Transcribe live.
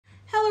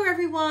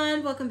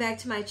everyone, welcome back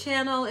to my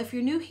channel. If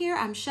you're new here,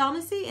 I'm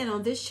Shaughnessy, and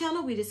on this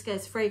channel we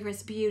discuss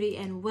fragrance, beauty,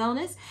 and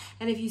wellness.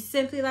 And if you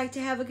simply like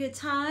to have a good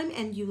time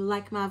and you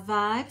like my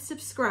vibe,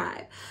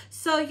 subscribe.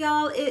 So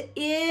y'all, it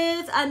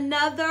is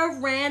another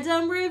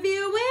random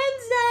review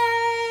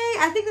Wednesday.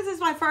 I think this is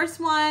my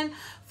first one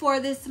for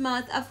this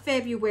month of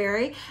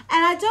February, and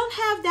I don't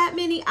have that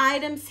many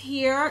items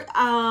here.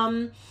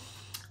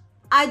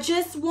 I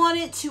just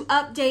wanted to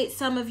update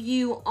some of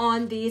you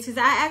on these because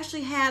I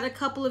actually had a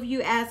couple of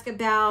you ask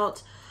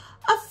about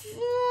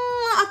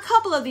a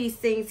couple of these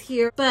things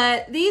here.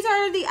 But these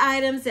are the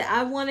items that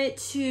I wanted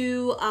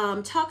to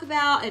talk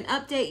about and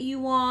update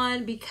you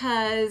on,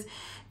 because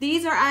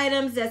these are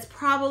items that's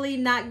probably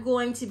not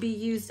going to be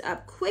used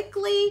up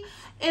quickly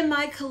in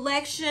my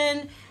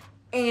collection.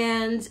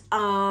 And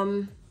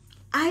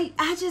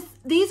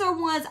these are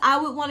ones I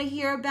would want to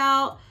hear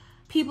about,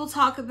 people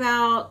talk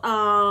about,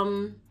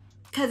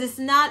 because it's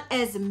not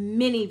as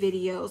many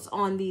videos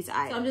on these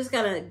items. So I'm just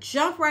gonna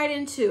jump right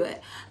into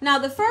it. Now,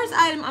 the first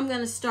item I'm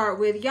gonna start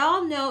with,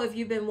 y'all know if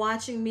you've been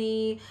watching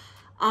me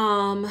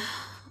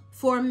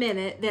for a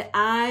minute that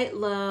I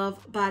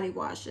love body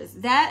washes.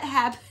 That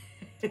happened.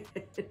 I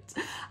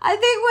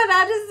think when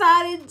I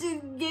decided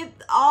to get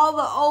all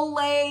the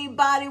Olay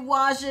body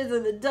washes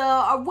and the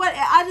Dove, or what,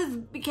 I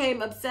just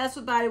became obsessed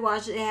with body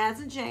washes. It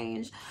hasn't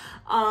changed.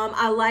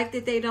 I like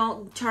that they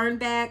don't turn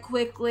bad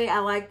quickly. I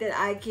like that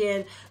I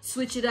can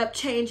switch it up,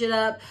 change it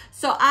up.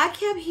 So I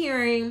kept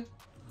hearing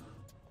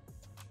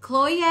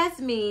Chloe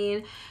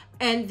Yasmin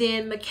and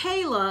then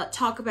Michaela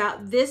talk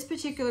about this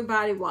particular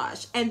body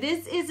wash. And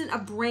this isn't a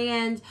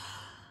brand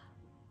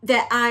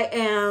that I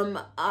am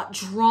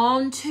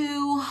drawn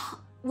to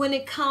when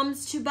it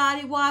comes to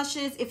body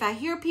washes. If I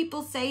hear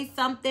people say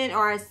something,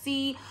 or I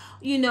see,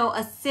 you know,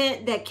 a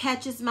scent that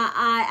catches my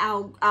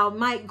eye, I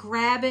might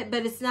grab it,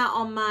 but it's not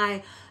on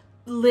my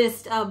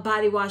list of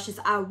body washes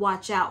I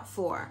watch out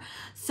for.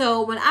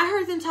 So when I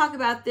heard them talk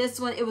about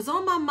this one, it was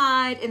on my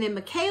mind. And then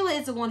Michaela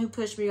is the one who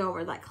pushed me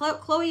over. Like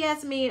Chloe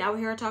Yasmin, I would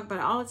hear her talk about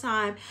it all the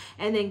time.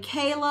 And then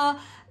Kayla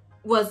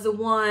was the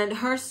one,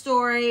 her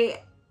story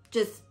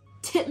just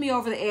tipped me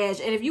over the edge.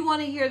 And if you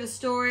want to hear the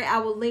story, I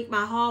will link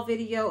my haul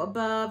video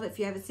above. If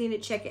you haven't seen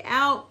it, check it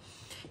out,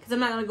 because I'm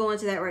not going to go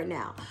into that right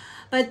now.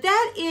 But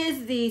that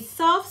is the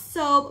Soft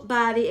Soap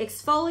Body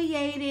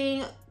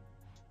Exfoliating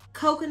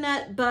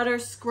Coconut Butter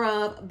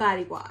Scrub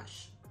Body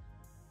Wash.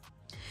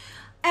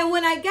 And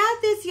when I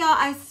got this, y'all,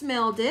 I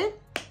smelled it.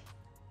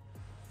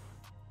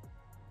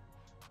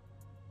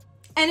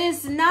 And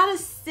it's not a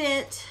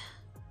scent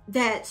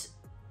that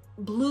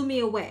blew me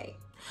away.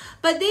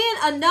 But then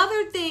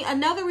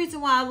another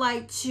reason why I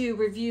like to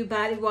review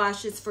body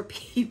washes for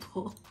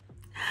people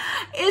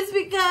is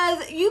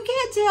because you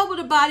can't tell with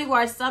a body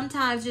wash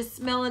sometimes just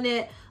smelling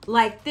it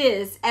like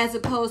this as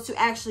opposed to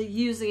actually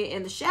using it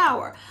in the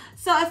shower.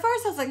 So at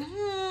first I was like,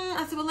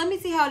 I said, well, let me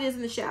see how it is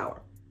in the shower.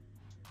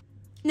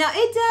 Now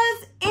it's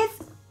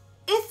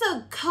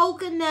a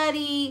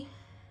coconutty,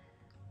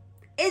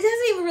 it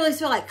doesn't even really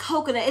smell like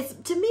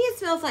coconut. To me, it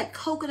smells like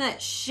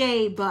coconut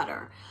shea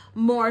butter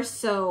more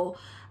so.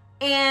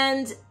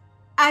 And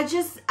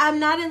I'm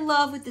not in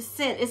love with the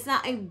scent. It's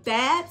not a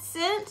bad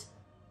scent,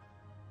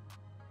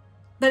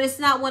 but it's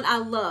not one I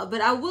love.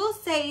 But I will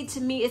say, to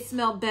me, it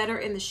smelled better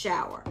in the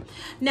shower.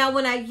 Now,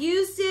 when I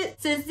used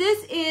it, since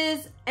this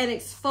is an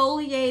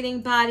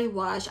exfoliating body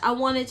wash, I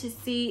wanted to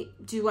see,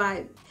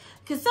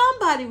 because some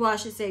body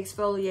washes say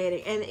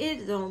exfoliating, and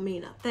it don't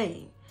mean a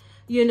thing.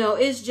 You know,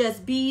 it's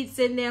just beads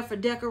in there for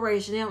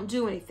decoration. They don't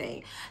do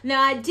anything.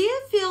 Now, I did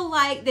feel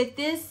like that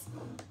this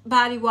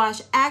body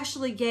wash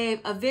actually gave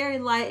a very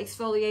light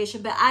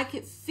exfoliation, but I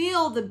could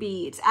feel the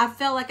beads. I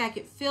felt like I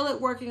could feel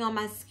it working on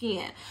my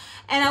skin.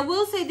 And I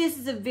will say this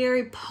is a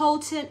very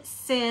potent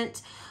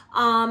scent.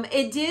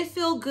 It did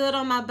feel good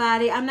on my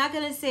body. I'm not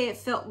going to say it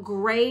felt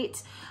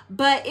great,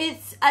 but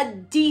it's a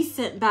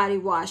decent body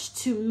wash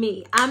to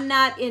me. I'm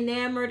not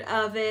enamored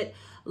of it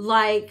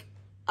like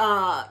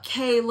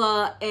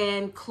Kayla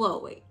and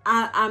Chloe.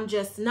 I'm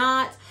just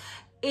not.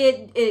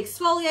 It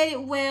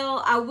exfoliated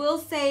well. I will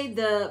say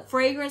the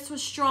fragrance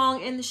was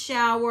strong in the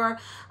shower.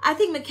 I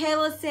think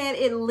Michaela said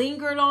it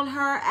lingered on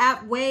her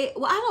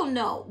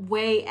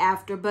way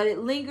after, but it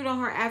lingered on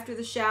her after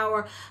the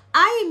shower.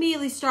 I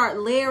immediately start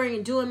layering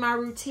and doing my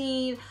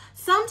routine.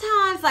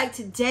 Sometimes, like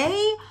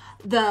today,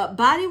 the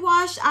body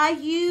wash I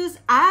use,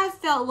 I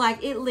felt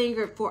like it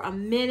lingered for a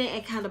minute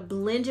and kind of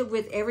blended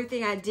with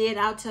everything I did.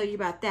 I'll tell you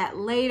about that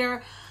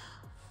later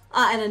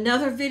in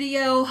another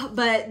video.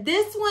 But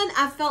this one,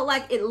 I felt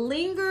like it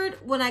lingered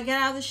when I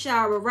got out of the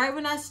shower. Right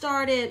when I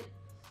started,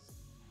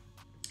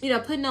 you know,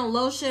 putting on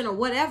lotion or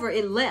whatever,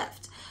 it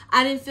left.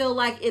 I didn't feel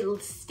like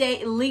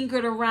it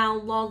lingered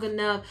around long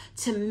enough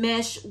to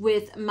mesh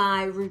with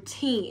my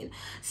routine.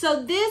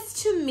 So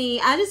this, to me,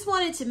 I just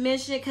wanted to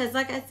mention it because,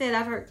 like I said,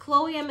 I've heard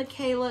Chloe and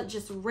Michaela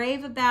just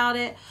rave about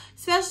it,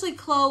 especially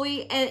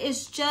Chloe, and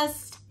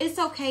it's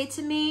okay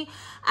to me.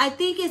 I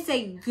think it's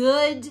a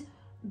good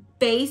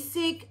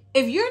basic.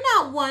 If you're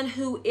not one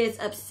who is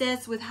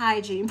obsessed with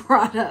hygiene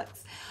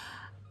products,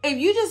 if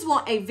you just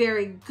want a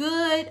very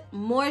good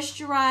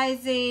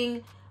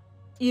moisturizing,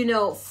 you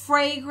know,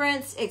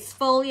 fragrance,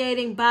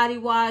 exfoliating body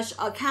wash,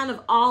 a kind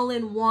of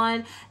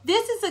all-in-one,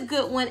 this is a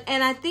good one.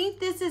 And I think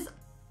this is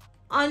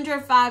under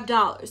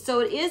 $5. So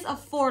it is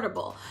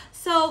affordable.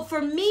 So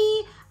for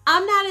me,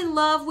 I'm not in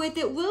love with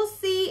it. We'll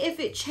see if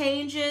it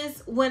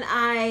changes when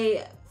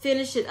I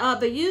finish it up.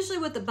 But usually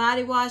with the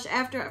body wash,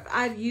 after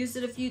I've used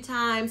it a few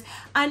times,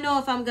 I know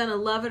if I'm gonna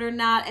love it or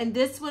not. And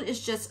this one is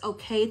just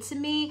okay to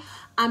me.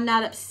 I'm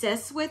not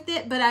obsessed with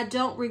it, but I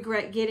don't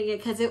regret getting it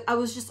because it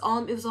was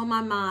on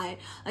my mind,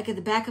 like at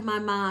the back of my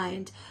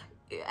mind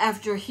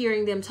after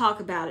hearing them talk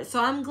about it.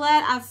 So I'm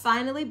glad I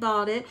finally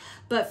bought it.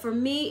 But for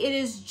me, it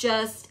is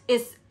just,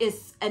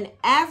 it's an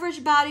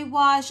average body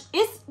wash.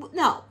 It's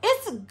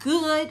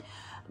good,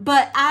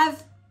 but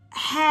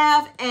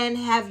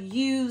have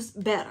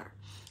used better.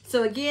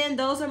 So again,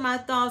 those are my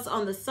thoughts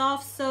on the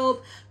Soft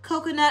Soap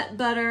Coconut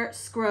Butter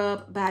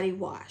Scrub Body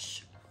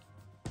Wash.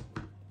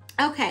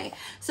 Okay,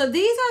 so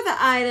these are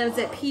the items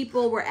that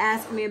people were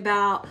asking me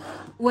about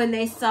when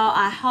they saw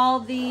I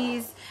hauled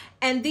these.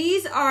 And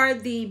these are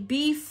the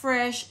Be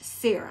Fresh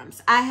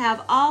serums. I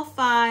have all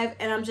 5,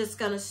 and I'm just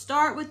going to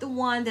start with the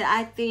one that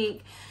I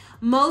think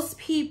most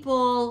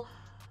people,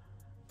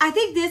 I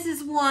think this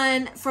is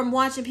one from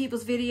watching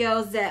people's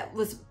videos that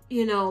was,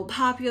 you know,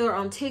 popular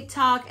on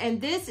TikTok.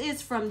 And this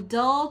is from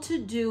Dull to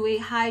Dewy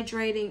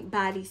Hydrating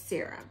Body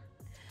Serum.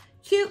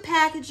 Cute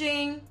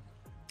packaging.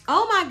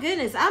 Oh my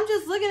goodness, I'm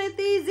just looking at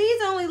these.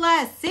 These only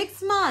last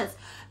 6 months.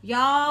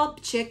 Y'all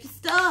check your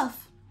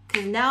stuff,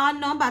 because now I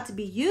know I'm about to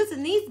be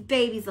using these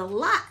babies a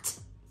lot.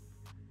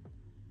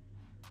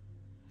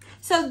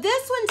 So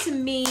this one, to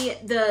me,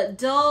 the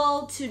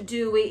Dull to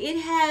Dewy,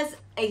 it has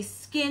a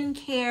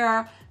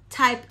skincare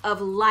type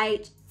of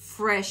light,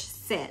 fresh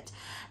scent.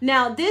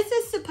 Now, this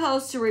is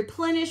supposed to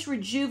replenish,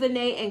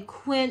 rejuvenate, and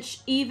quench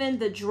even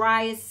the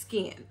driest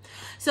skin.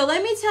 So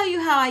let me tell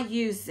you how I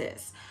use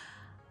this.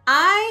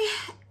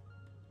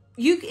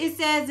 It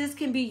says this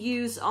can be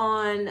used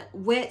on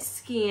wet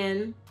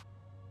skin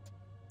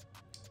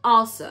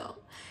also,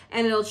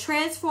 and it'll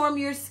transform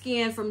your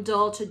skin from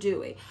dull to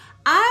dewy.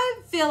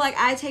 I feel like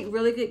I take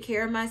really good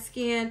care of my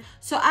skin,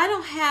 so I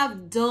don't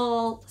have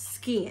dull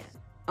skin,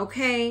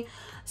 okay?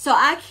 So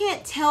I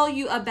can't tell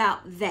you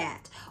about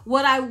that.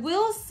 What I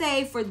will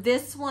say for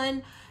this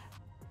one,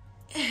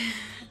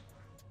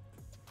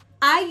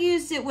 I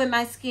used it when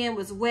my skin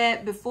was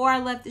wet. Before I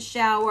left the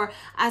shower,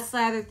 I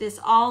slathered this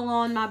all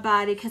on my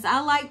body because I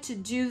like to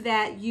do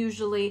that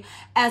usually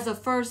as a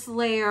first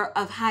layer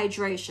of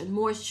hydration,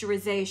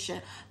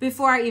 moisturization,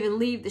 before I even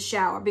leave the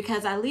shower,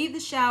 because I leave the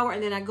shower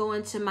and then I go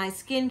into my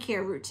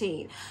skincare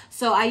routine.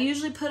 So I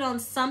usually put on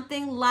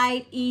something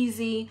light,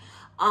 easy,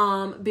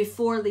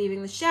 before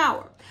leaving the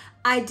shower.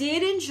 I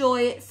did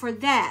enjoy it for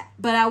that,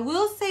 but I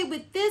will say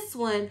with this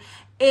one,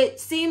 it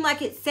seemed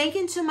like it sank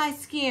into my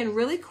skin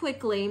really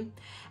quickly,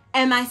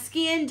 and my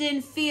skin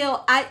didn't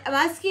feel like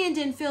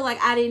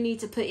I didn't need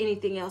to put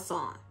anything else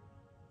on.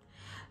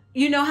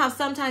 You know how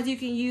sometimes you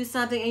can use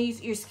something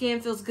and your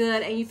skin feels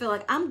good and you feel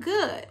like, I'm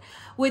good.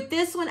 With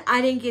this one, I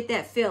didn't get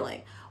that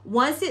feeling.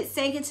 Once it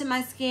sank into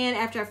my skin,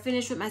 after I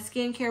finished with my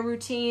skincare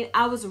routine,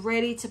 I was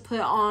ready to put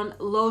on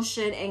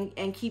lotion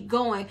and keep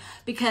going,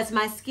 because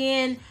my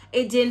skin,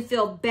 it didn't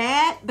feel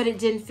bad, but it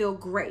didn't feel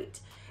great.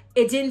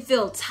 It didn't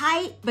feel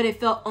tight, but it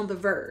felt on the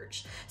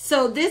verge.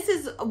 So this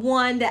is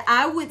one that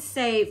I would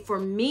say for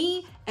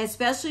me,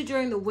 especially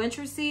during the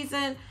winter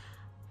season,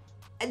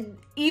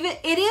 even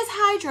it is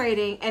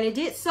hydrating and it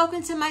did soak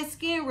into my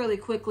skin really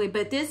quickly,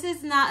 but this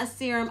is not a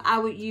serum I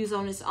would use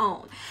on its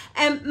own.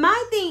 And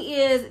my thing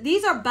is,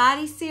 these are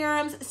body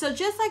serums. So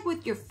just like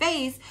with your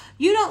face,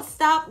 you don't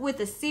stop with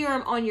a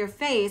serum on your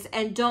face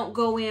and don't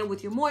go in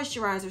with your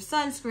moisturizer,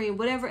 sunscreen,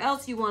 whatever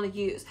else you want to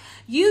use.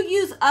 You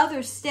use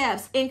other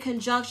steps in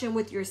conjunction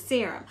with your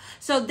serum.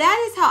 So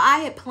that is how I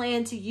had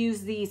planned to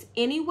use these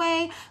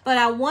anyway, but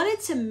I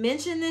wanted to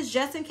mention this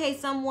just in case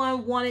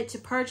someone wanted to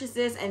purchase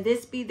this and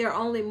this be their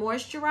only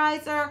moisturizer.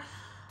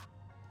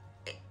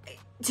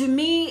 To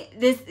me,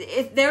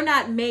 they're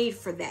not made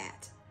for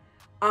that.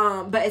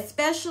 But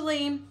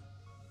especially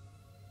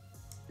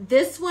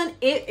this one,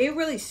 it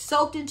really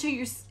soaked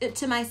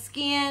into my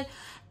skin,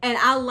 and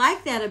I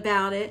like that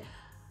about it.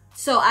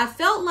 So I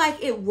felt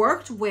like it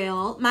worked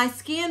well. My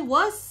skin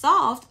was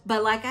soft,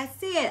 but like I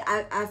said,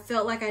 I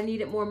felt like I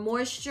needed more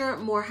moisture,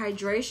 more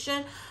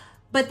hydration.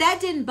 But that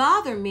didn't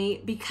bother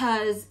me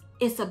because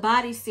it's a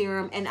body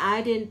serum and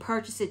I didn't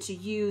purchase it to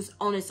use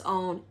on its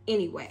own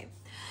anyway.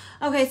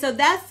 Okay, so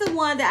that's the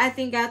one that I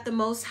think got the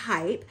most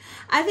hype.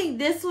 I think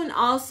this one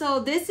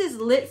also, this is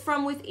Lit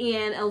From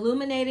Within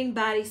Illuminating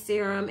Body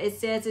Serum. It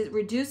says it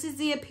reduces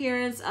the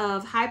appearance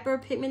of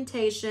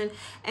hyperpigmentation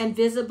and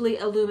visibly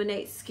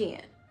illuminates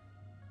skin.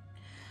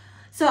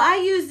 So I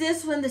use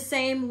this one the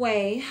same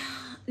way.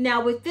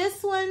 Now with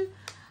this one,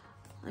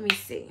 let me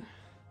see.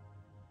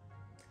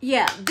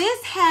 Yeah,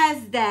 this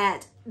has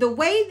that, the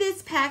way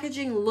this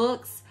packaging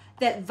looks,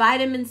 that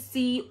vitamin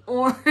C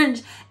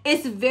orange,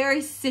 it's very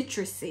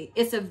citrusy.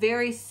 It's a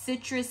very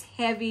citrus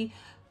heavy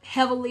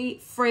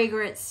heavily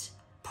fragranced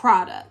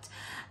product.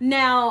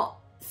 Now,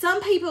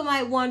 some people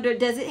might wonder,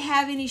 does it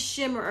have any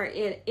shimmer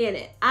in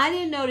it? I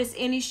didn't notice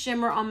any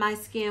shimmer on my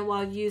skin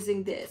while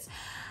using this.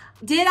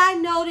 Did I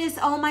notice,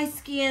 oh, my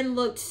skin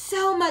looked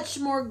so much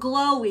more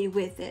glowy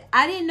with it?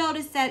 I didn't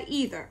notice that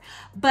either.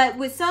 But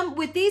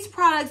with these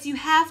products, you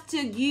have to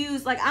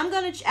use, like,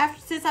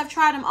 since I've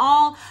tried them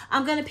all,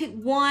 I'm going to pick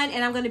one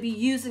and I'm going to be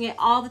using it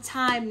all the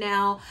time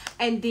now.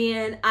 And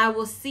then I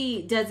will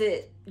see, does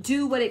it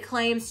do what it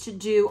claims to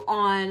do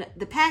on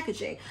the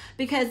packaging?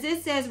 Because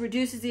this says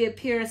reduces the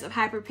appearance of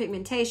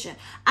hyperpigmentation.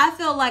 I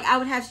feel like I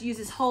would have to use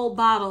this whole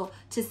bottle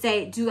to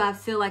say, do I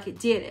feel like it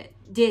did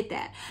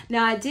that.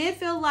 Now, I did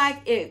feel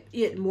like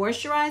it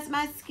moisturized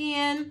my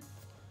skin,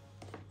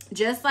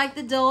 just like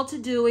the Dull to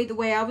Dewy, the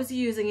way I was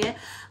using it.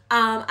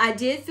 I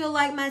did feel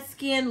like my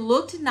skin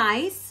looked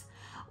nice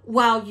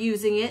while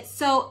using it.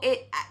 So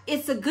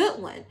it's a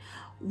good one.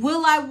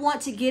 Will I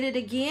want to get it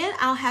again?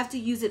 I'll have to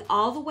use it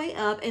all the way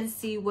up and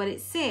see what it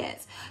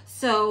says.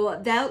 So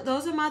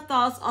those are my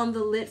thoughts on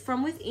the Lit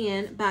From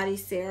Within body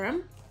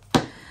serum.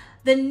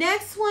 The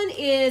next one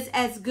is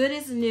As Good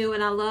As New,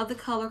 and I love the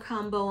color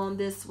combo on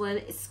this one.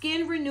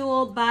 Skin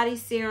Renewal Body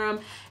Serum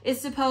is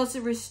supposed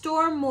to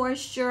restore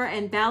moisture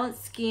and balance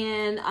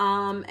skin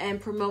and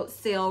promote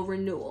cell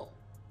renewal.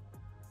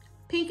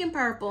 Pink and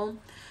purple.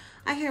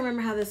 I can't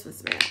remember how this one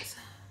smells.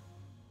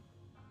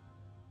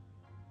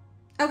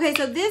 Okay,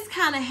 so this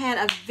kind of had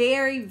a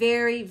very,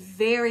 very,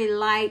 very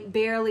light,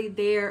 barely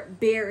there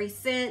berry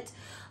scent.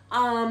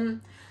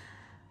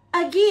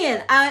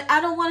 Again,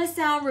 I don't want to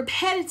sound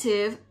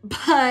repetitive,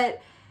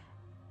 but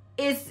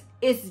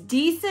it's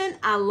decent.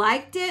 I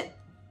liked it.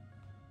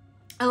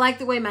 I like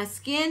the way my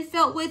skin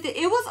felt with it.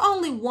 It was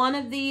only one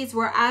of these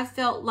where I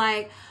felt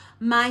like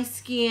my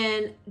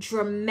skin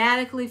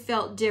dramatically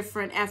felt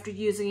different after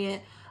using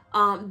it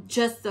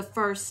just the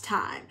first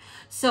time.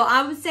 So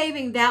I'm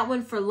saving that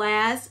one for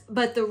last,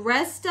 but the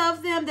rest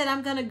of them that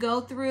I'm going to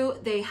go through,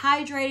 they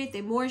hydrated,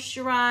 they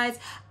moisturize.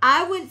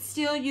 I would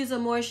still use a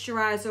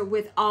moisturizer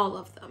with all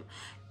of them,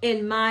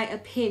 in my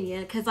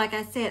opinion, because like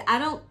I said, I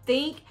don't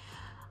think,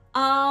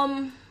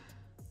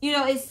 you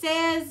know, it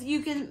says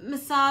you can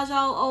massage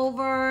all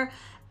over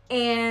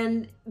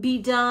and be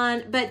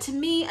done, but to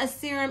me, a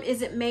serum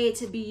isn't made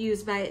to be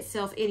used by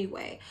itself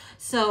anyway.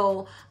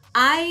 So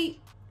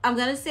I'm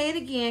going to say it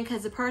again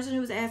because the person who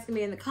was asking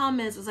me in the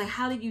comments was like,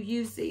 how do you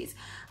use these?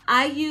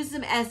 I use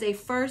them as a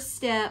first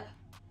step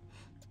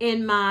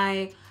in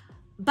my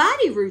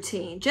body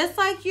routine. Just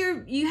like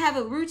you have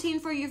a routine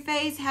for your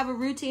face, have a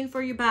routine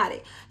for your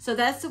body. So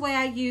that's the way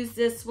I use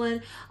this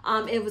one.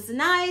 It was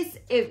nice.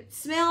 It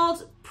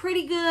smelled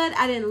pretty good.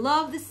 I didn't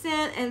love the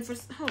scent. And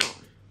hold on.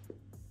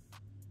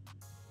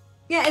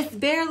 Yeah, it's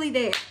barely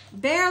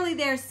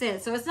there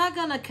scent. So it's not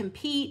going to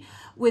compete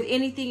with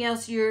anything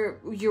else you're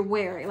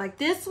wearing. Like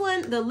this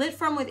one, the Lit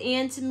From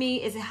Within, to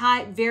me is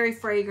very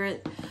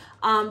fragrant.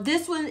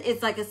 This one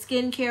is like a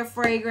skincare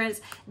fragrance.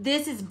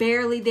 This is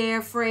barely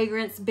there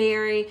fragrance,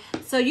 berry.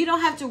 So you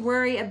don't have to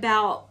worry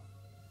about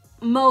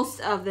most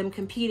of them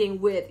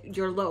competing with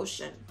your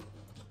lotion.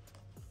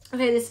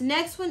 Okay, this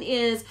next one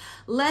is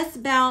Less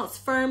Bounce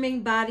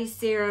Firming Body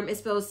Serum. It's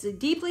supposed to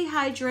deeply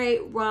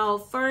hydrate while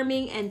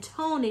firming and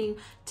toning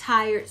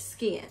tired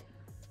skin.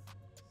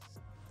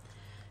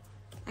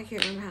 I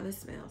can't remember how this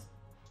smells.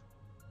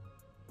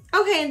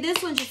 Okay, and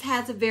this one just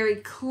has a very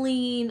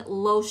clean,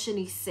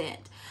 lotiony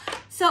scent.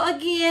 So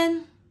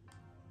again,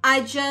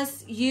 I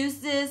just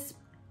used this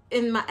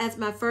as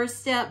my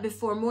first step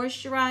before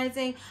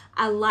moisturizing.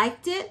 I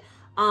liked it.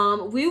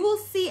 We will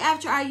see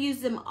after I use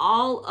them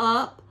all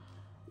up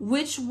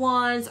which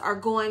ones are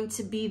going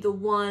to be the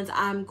ones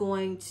I'm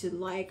going to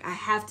like. I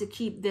have to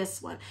keep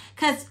this one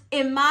because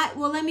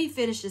let me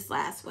finish this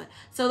last one.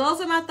 So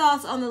those are my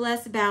thoughts on the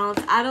Less Bounce.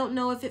 I don't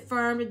know if it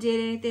firmed or did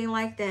anything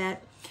like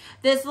that.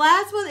 This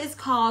last one is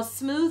called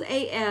Smooth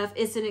AF.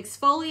 It's an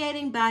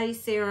exfoliating body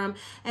serum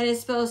and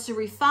it's supposed to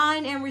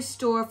refine and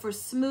restore for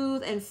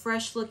smooth and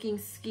fresh looking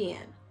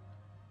skin.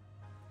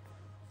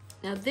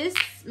 Now this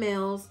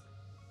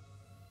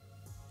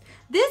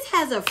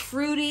has a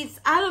fruity,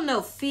 I don't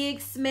know, fig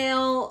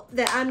smell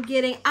that I'm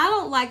getting. I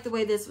don't like the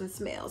way this one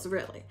smells,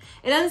 really.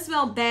 It doesn't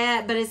smell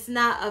bad, but it's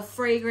not a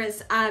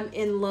fragrance I'm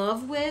in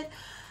love with.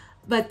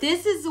 But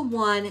this is the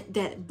one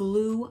that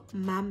blew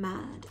my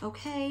mind,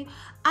 okay?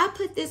 I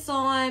put this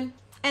on,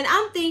 and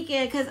I'm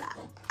thinking, because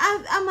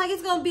I'm like,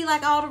 it's going to be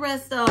like all the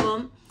rest of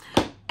them.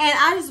 And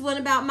I just went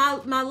about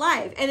my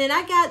life. And then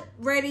I got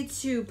ready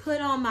to put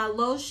on my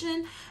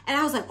lotion, and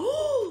I was like,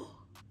 oh,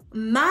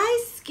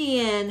 my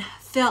skin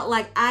felt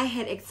like I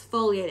had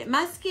exfoliated.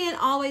 My skin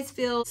always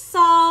feels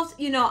soft.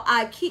 You know,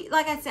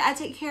 like I said, I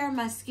take care of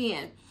my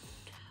skin.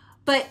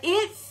 But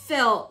it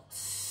felt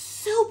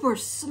super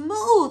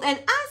smooth. And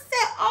I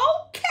said,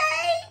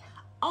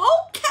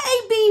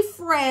 okay, be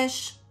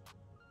fresh.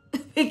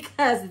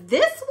 Because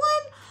this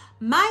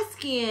one, my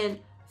skin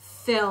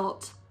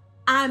felt,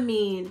 I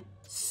mean,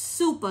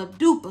 super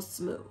duper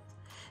smooth.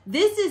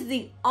 This is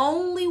the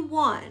only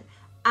one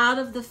out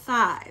of the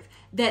 5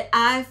 that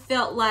I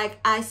felt like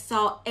I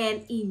saw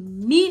an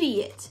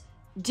immediate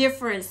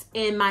difference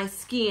in my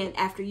skin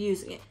after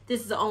using it.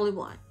 This is the only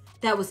one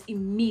that was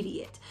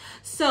immediate.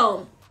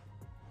 So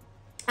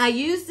I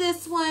use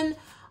this one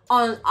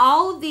on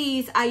all of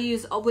these. I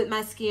use with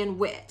my skin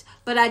wet,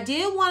 but I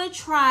did want to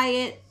try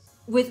it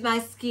with my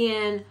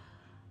skin,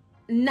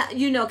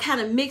 you know, kind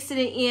of mixing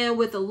it in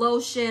with a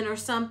lotion or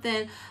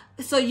something,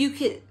 so you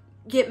could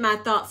get my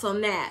thoughts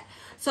on that.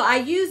 So I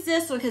use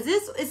this one because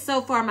this is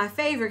so far my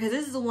favorite, because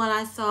this is the one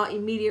I saw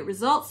immediate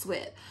results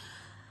with.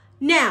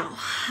 Now,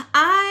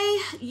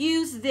 I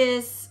use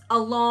this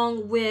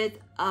along with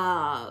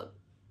a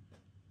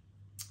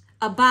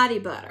body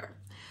butter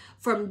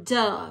from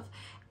Dove,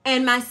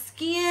 and my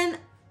skin,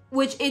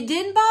 which it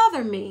didn't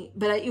bother me,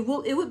 but it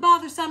would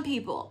bother some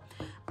people.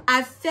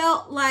 I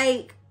felt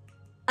like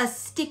a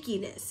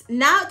stickiness,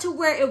 not to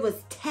where it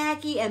was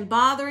tacky and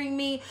bothering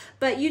me,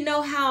 but you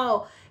know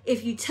how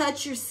if you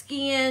touch your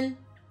skin,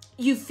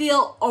 you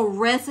feel a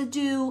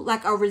residue,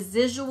 like a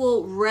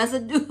residual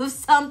residue of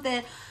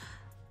something.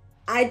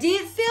 I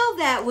did feel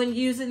that when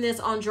using this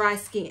on dry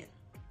skin.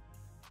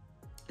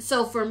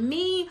 So for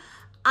me,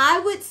 I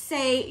would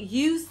say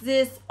use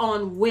this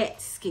on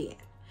wet skin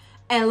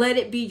and let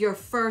it be your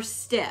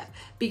first step.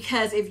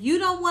 Because if you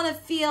don't want to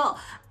feel,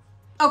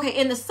 okay,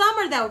 in the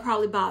summer that would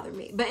probably bother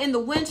me, but in the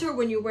winter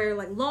when you're wearing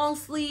like long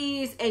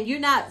sleeves and you're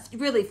not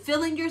really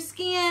feeling your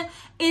skin,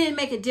 it didn't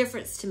make a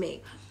difference to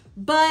me.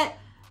 But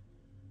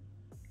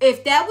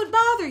if that would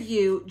bother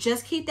you,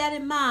 just keep that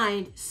in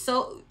mind.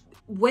 So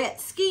wet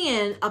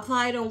skin,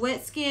 apply it on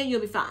wet skin,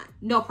 you'll be fine,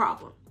 no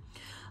problem.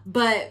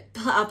 But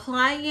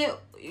applying it,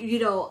 you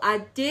know, I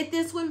did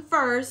this one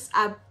first,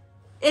 and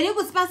it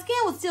was, my skin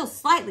was still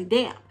slightly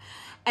damp,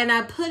 and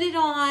I put it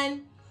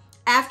on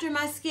after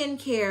my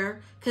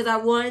skincare because I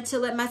wanted to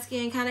let my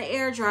skin kind of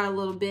air dry a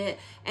little bit.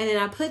 And then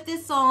I put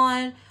this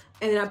on,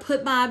 and then I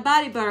put my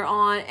body butter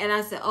on, and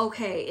I said,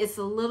 okay, it's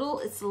a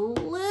little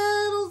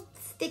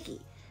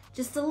sticky,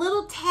 just a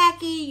little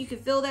tacky. You can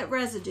feel that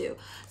residue.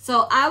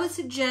 So I would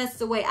suggest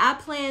the way I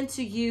plan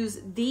to use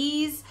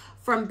these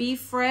from Be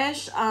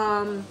Fresh,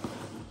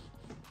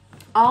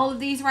 all of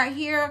these right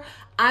here,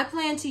 I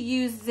plan to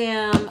use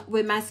them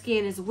when my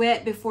skin is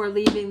wet before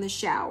leaving the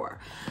shower.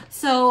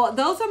 So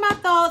those are my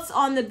thoughts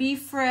on the Be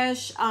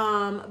Fresh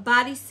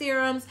body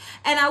serums.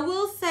 And I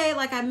will say,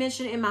 like I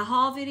mentioned in my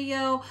haul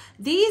video,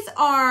 these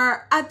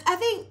are, I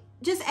think,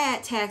 just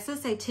add tax,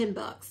 let's say 10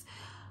 bucks.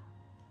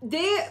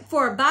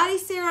 For a body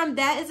serum,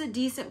 that is a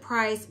decent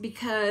price,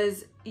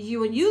 because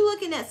when you're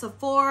looking at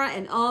Sephora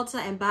and Ulta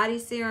and body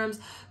serums,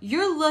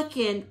 you're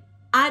looking,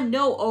 I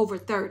know, over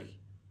 30.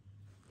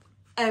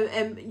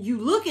 And you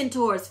looking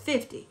towards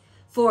 50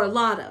 for a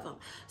lot of them.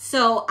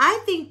 So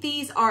I think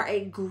these are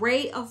a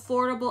great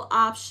affordable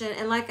option.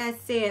 And like I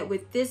said,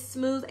 with this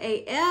Smooth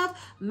AF,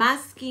 my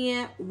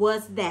skin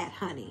was that,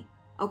 honey.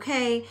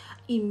 Okay,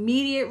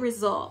 immediate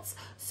results.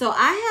 So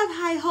I have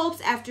high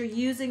hopes after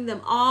using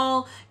them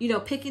all, you know,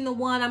 picking the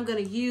one I'm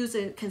going to use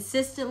it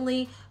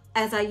consistently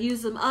as I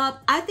use them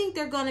up. I think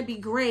they're going to be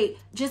great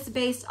just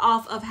based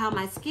off of how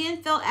my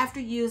skin felt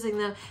after using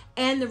them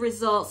and the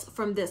results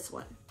from this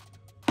one.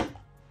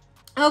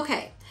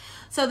 Okay,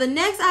 so the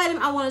next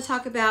item I want to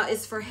talk about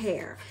is for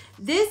hair.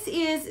 This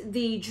is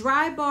the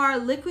Dry Bar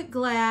Liquid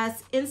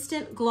Glass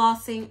Instant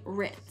Glossing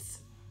Rinse.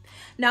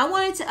 Now, I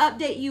wanted to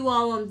update you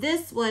all on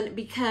this one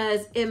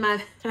because in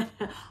my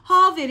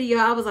haul video,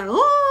 I was like,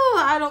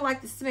 oh, I don't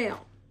like the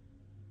smell.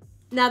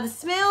 Now, the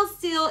smell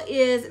still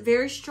is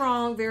very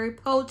strong, very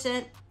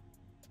potent.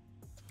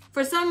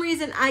 For some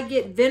reason, I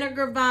get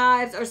vinegar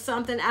vibes or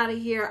something out of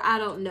here. I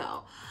don't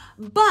know.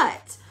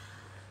 But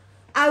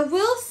I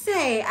will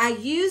say I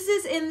use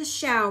this in the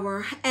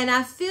shower, and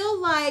I feel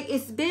like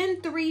it's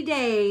been 3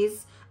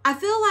 days. I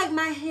feel like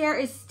my hair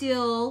is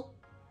still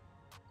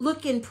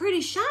looking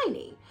pretty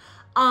shiny.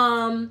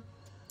 And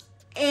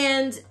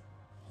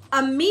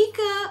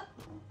Amika,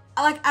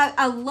 like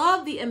I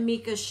love the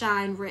Amika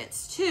Shine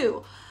Rinse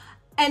too.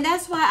 And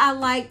that's why I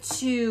like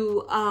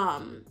to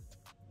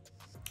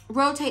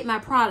rotate my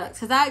products,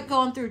 because I'd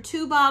gone through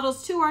 2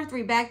 bottles, 2 or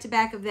 3 back to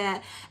back of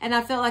that, and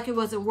I felt like it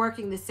wasn't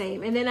working the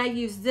same. And then I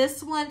use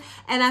this one,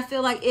 and I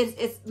feel like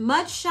it's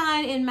much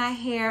shine in my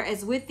hair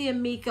as with the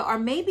Amika, or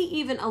maybe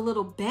even a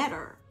little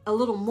better, a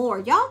little more.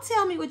 Y'all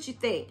tell me what you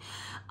think,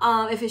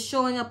 if it's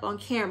showing up on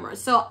camera.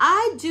 So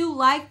I do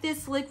like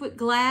this liquid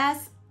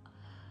glass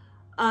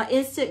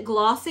instant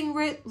glossing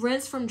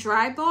rinse from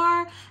Dry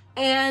Bar,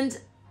 and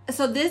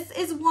so this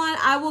is one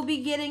I will be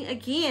getting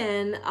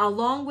again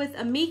along with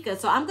Amika.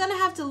 So I'm going to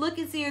have to look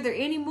and see if there are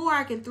any more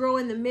I can throw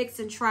in the mix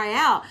and try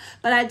out.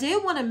 But I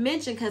did want to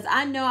mention, because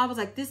I know I was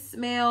like, this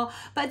smell,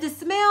 but the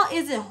smell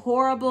isn't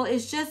horrible.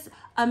 It's just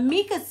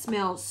Amika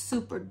smells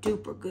super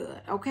duper good,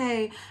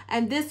 okay?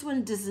 And this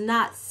one does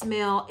not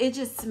smell. It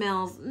just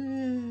smells,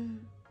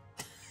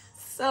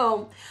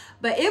 So,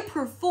 but it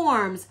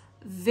performs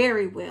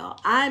very well.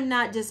 I'm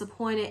not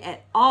disappointed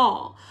at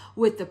all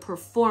with the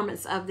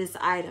performance of this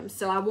item.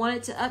 So I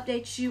wanted to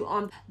update you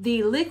on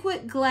the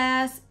Liquid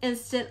Glass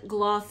Instant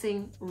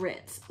Glossing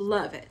Rinse.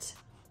 Love it.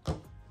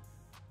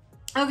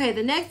 Okay,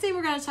 the next thing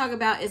we're going to talk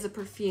about is a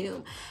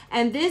perfume.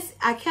 And this,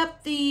 I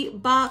kept the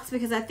box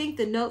because I think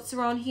the notes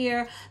are on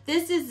here.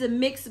 This is the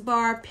Mix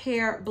Bar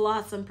Pear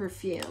Blossom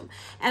perfume.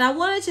 And I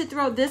wanted to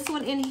throw this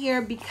one in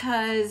here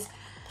because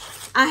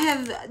I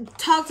have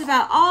talked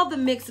about all the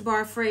Mix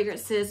Bar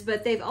fragrances,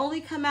 but they've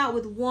only come out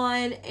with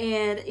one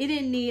and it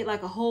didn't need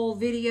like a whole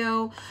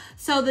video.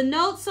 So the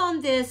notes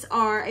on this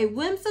are a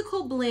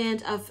whimsical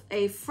blend of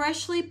a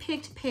freshly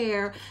picked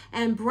pear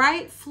and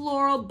bright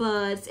floral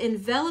buds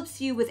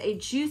envelops you with a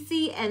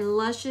juicy and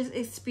luscious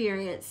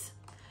experience.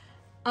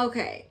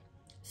 Okay,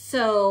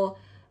 so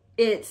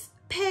it's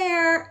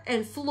pear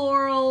and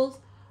florals.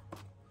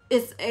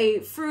 It's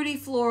a fruity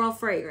floral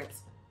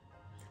fragrance.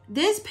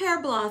 This pear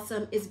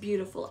blossom is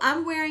beautiful.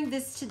 I'm wearing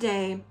this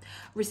today.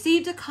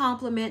 Received a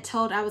compliment,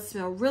 told I would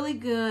smell really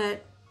good.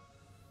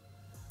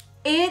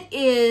 It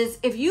is,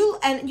 if you,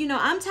 and you know,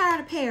 I'm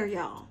tired of pear,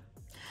 y'all.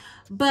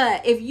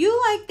 But if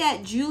you like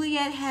that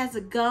Juliet Has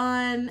a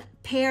Gun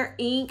pear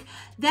ink,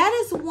 that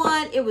is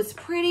one, it was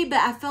pretty, but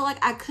I felt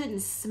like I couldn't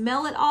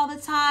smell it all the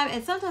time.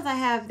 And sometimes I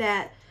have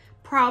that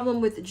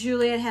problem with the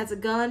Juliet Has a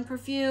Gun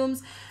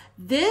perfumes.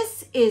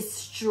 This is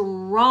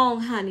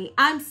strong, honey.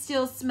 I'm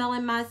still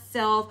smelling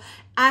myself.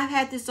 I've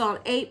had this on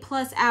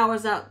 8+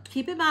 hours.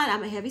 Keep in mind,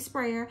 I'm a heavy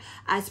sprayer.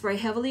 I spray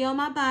heavily on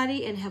my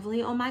body and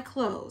heavily on my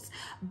clothes.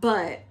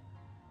 But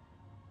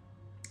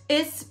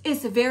it's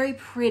very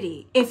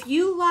pretty. If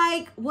you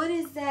like, what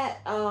is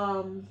that?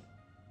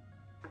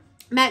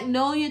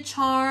 Magnolia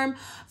Charm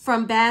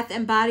from Bath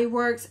and Body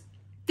Works.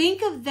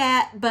 Think of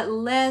that, but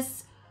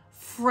less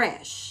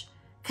fresh.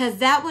 Because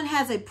that one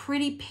has a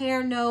pretty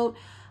pear note.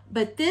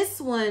 But this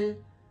one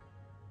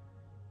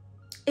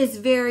is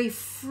very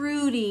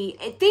fruity.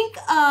 Think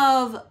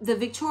of the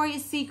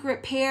Victoria's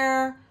Secret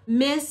pear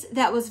mist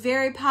that was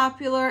very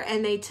popular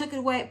and they took it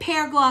away.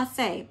 Pear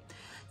glacé.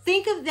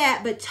 Think of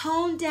that, but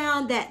tone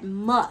down that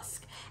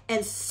musk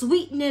and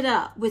sweeten it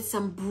up with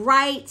some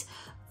bright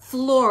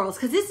florals,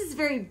 because this is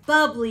very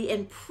bubbly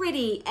and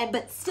pretty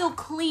but still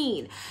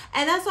clean.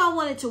 And that's why I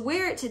wanted to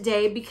wear it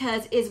today,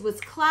 because it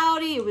was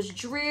cloudy, it was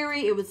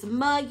dreary, it was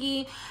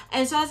muggy.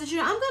 And so I said, you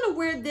know, I'm going to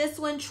wear this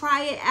one,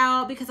 try it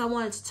out, because I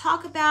wanted to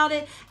talk about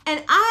it.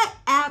 And I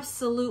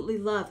absolutely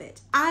love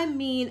it. I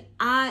mean,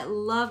 I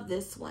love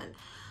this one.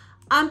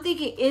 I'm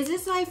thinking, is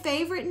this my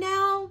favorite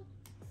now?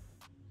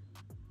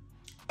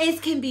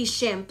 It can be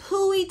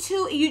shampoo-y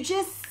too. You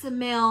just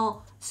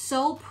smell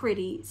so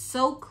pretty,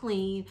 so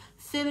clean,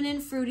 feminine,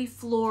 fruity,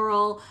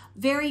 floral,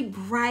 very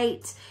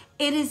bright.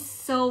 It is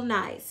so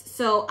nice.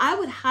 So I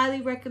would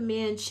highly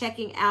recommend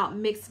checking out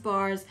Mix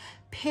Bar's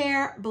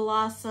Pear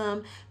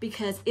Blossom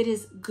because it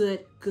is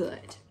good.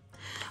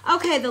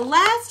 Okay, the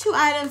last two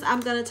items I'm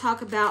going to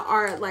talk about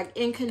are like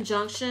in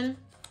conjunction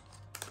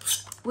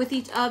with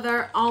each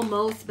other,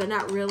 almost, but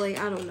not really.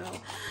 I don't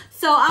know.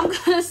 So I'm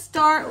going to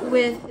start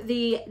with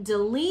the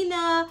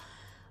Delina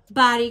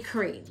body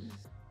cream,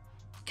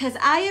 because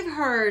I have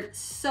heard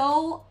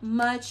so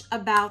much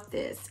about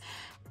this,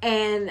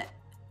 and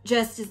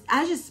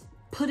I just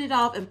put it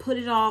off,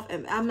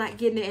 and I'm not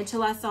getting it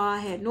until I saw I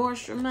had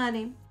Nordstrom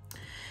money.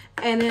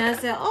 And then I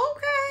said,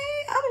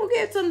 okay, I'm going to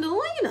get some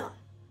Delina.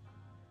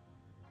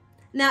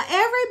 Now,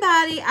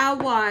 everybody I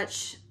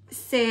watched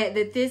said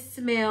that this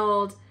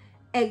smelled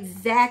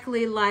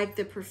exactly like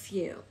the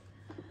perfume.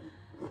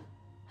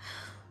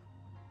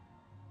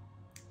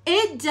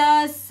 It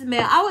does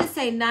smell, I would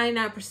say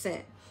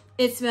 99%.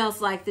 It smells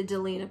like the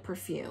Delina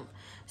perfume.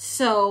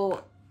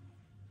 So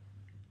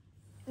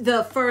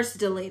the first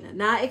Delina,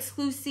 not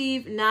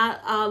exclusive,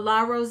 not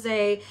La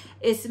Rosé.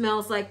 It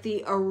smells like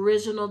the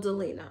original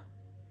Delina.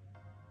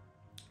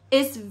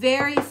 It's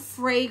very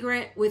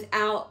fragrant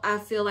without, I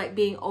feel like,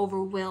 being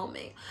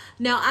overwhelming.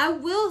 Now, I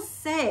will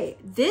say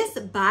this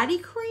body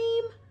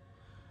cream,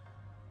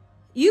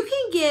 you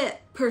can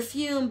get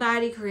perfume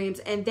body creams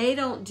and they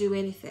don't do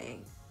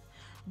anything.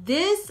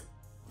 This,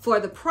 for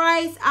the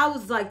price, I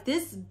was like,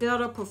 this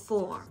better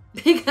perform,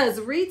 because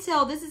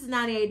retail, this is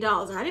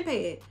 $98. I didn't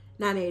pay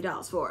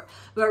 $98 for it,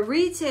 but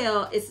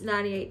retail, it's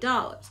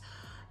 $98.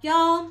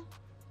 Y'all,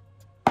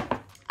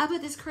 I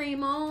put this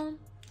cream on.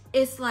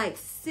 It's like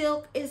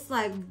silk. It's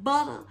like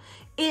butter.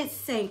 It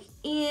sank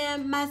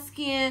in my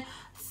skin.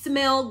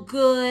 Smell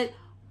good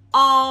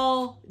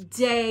all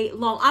day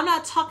long. I'm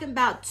not talking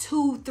about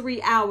 2-3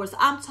 hours.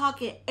 I'm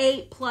talking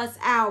 8+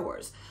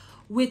 hours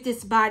with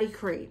this body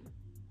cream.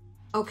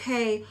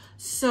 Okay,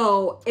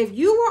 so if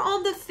you were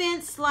on the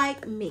fence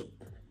like me,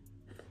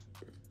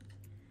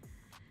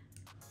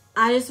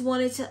 I just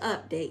wanted to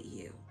update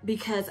you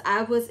because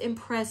I was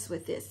impressed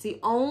with this. The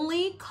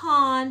only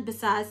con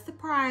besides the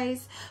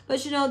price,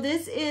 but you know,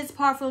 this is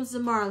Parfums de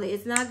Marly.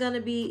 It's not going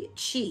to be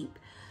cheap.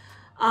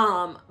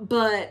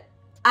 But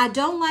I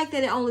don't like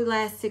that it only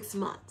lasts 6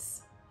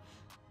 months.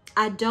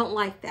 I don't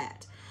like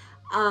that.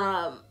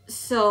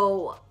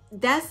 So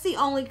that's the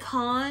only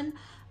con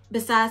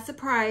besides the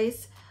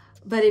price.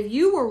 But if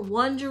you were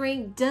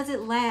wondering, does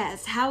it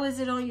last? How is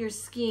it on your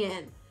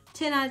skin?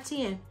 10 out of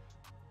 10.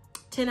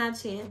 10 out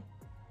of 10.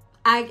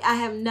 I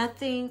have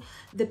nothing.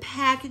 The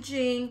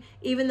packaging,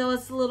 even though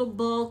it's a little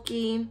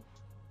bulky.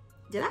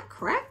 Did I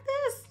crack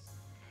this?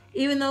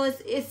 Even though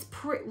it's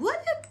pretty.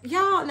 What?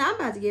 Y'all, now I'm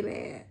about to get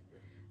mad.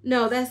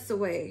 No, that's the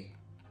way.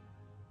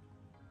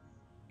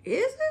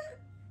 Is it?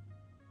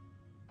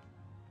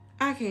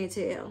 I can't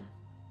tell.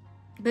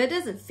 But it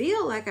doesn't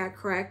feel like I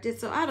cracked it,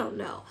 so I don't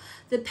know.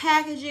 The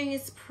packaging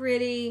is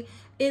pretty.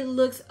 It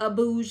looks a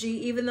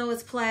bougie. Even though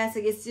it's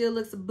plastic, it still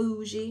looks a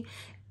bougie.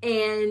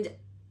 And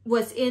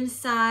what's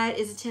inside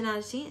is a 10 out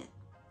of 10.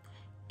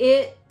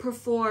 It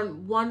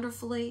performed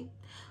wonderfully.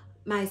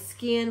 My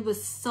skin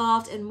was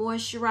soft and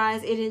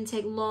moisturized. It didn't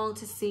take long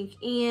to sink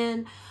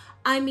in.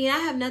 I mean, I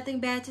have nothing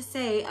bad to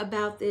say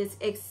about this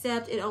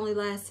except it only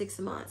lasts 6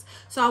 months.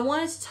 So I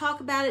wanted to talk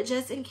about it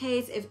just in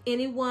case if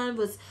anyone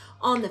was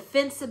on the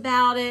fence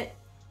about it.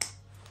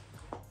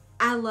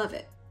 I love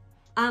it.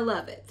 I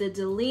love it. The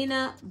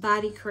Delina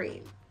Body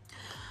Cream.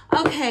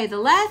 Okay, the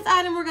last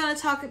item we're going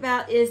to talk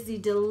about is the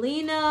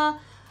Delina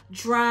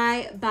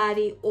Dry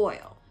Body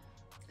Oil.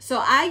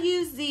 So I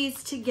use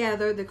these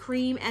together, the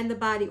cream and the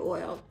body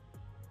oil.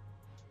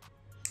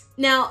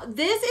 Now,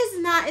 this is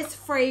not as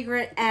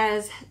fragrant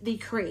as the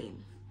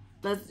cream.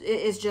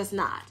 It's just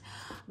not.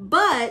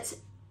 But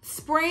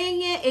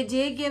spraying it, it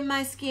did give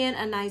my skin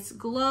a nice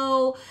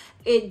glow.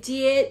 It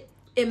did,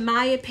 in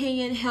my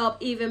opinion, help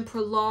even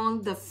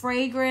prolong the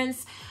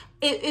fragrance.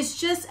 It's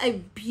just a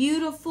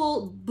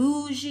beautiful,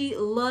 bougie,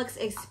 luxe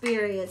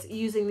experience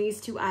using these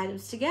two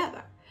items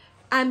together.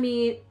 I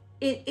mean,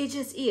 it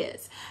just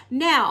is.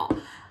 Now,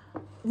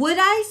 would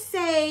I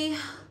say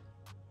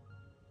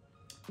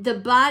the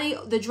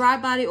dry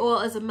body oil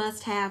is a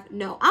must-have?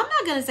 No, I'm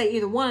not gonna say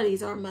either one of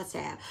these are a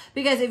must-have,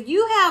 because if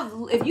you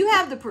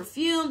have the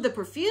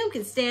perfume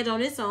can stand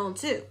on its own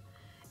too,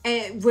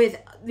 and with,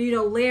 you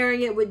know,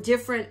 layering it with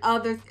different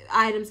other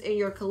items in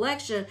your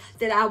collection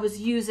that I was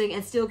using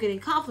and still getting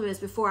compliments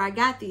before I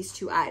got these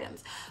two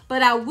items.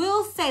 But I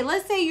will say,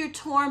 let's say you're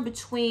torn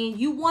between,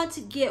 you want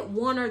to get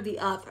one or the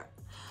other.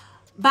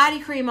 Body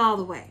cream all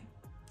the way.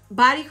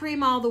 Body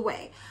cream all the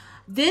way.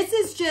 This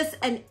is just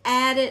an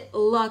added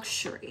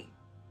luxury,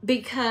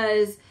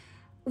 because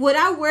would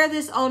I wear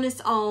this on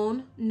its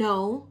own?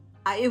 No.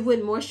 It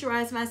wouldn't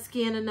moisturize my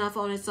skin enough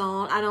on its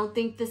own. I don't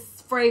think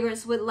this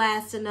fragrance would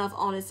last enough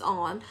on its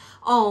own.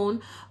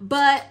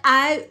 But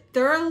I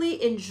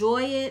thoroughly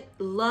enjoy it,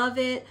 love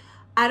it.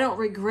 I don't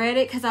regret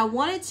it, because I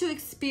wanted to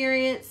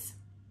experience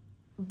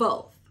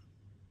both.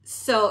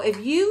 So if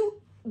you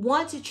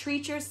want to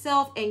treat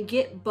yourself and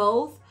get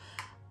both,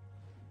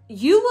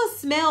 you will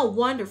smell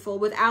wonderful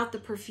without the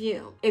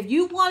perfume. If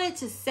you wanted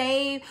to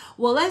save,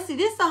 well, let's see,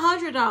 this is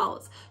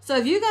 $100. So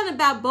if you're going to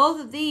buy both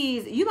of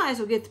these, you might as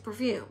well get the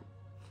perfume.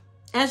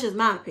 That's just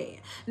my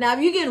opinion. Now, if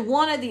you get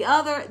one or the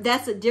other,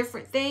 that's a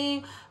different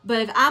thing.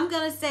 But if I'm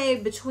going to say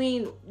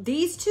between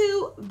these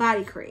two,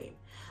 body cream.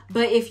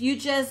 But if you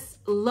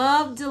just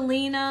love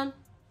Delina,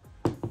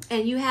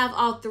 and you have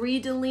all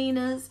 3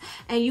 Delinas,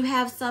 and you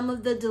have some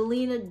of the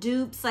Delina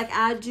dupes like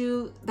I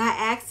do by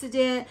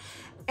accident,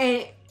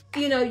 and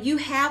you know, you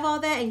have all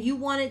that and you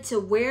wanted to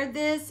wear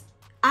this,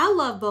 I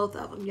love both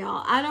of them,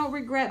 y'all. I don't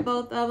regret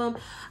both of them.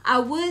 I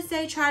would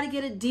say try to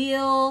get a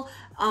deal.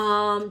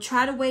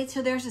 Try to wait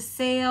till there's a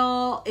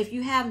sale. If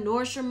you have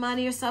Nordstrom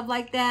money or stuff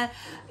like that,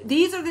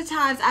 these are the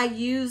times I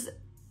use,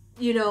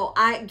 you know,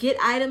 I get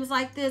items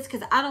like this,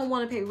 because I don't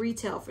want to pay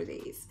retail for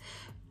these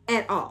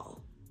at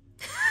all.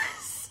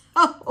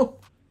 So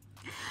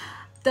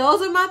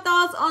those are my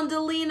thoughts on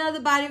Delina, the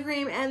body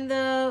cream, and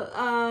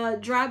the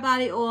dry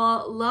body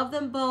oil. Love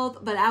them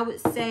both, but I would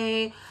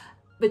say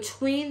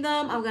between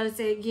them, I'm going to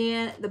say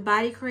again, the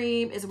body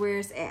cream is where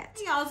it's at.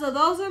 Y'all, so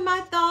those are my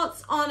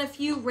thoughts on a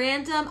few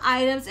random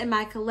items in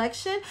my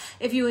collection.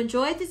 If you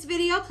enjoyed this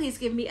video, please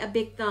give me a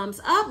big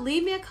thumbs up.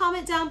 Leave me a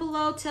comment down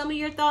below. Tell me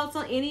your thoughts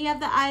on any of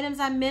the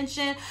items I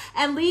mentioned.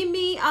 And leave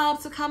me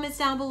some comments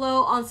down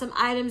below on some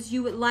items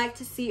you would like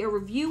to see a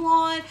review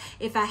on.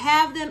 If I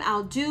have them,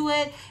 I'll do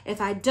it.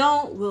 If I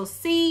don't, we'll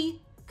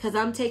see. Because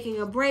I'm taking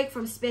a break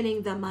from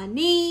spending the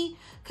money.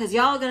 Because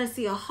y'all are going to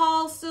see a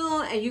haul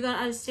soon. And you're going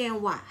to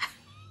understand why.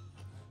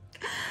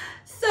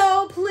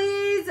 So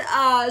please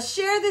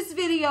share this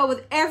video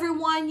with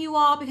everyone, you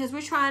all. Because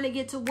we're trying to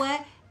get to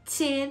what?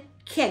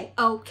 10K.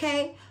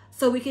 Okay?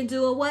 So we can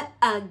do a what?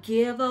 A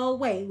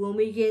giveaway when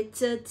we get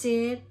to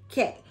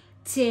 10K.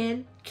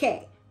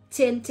 10K.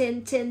 10K.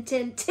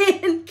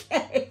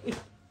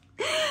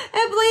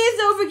 And please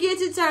don't forget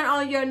to turn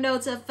on your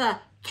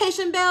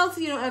notification bell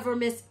so you don't ever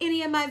miss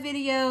any of my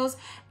videos.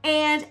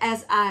 And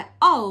as I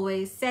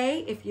always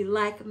say, if you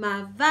like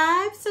my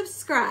vibe,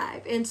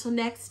 subscribe. Until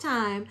next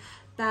time,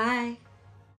 bye.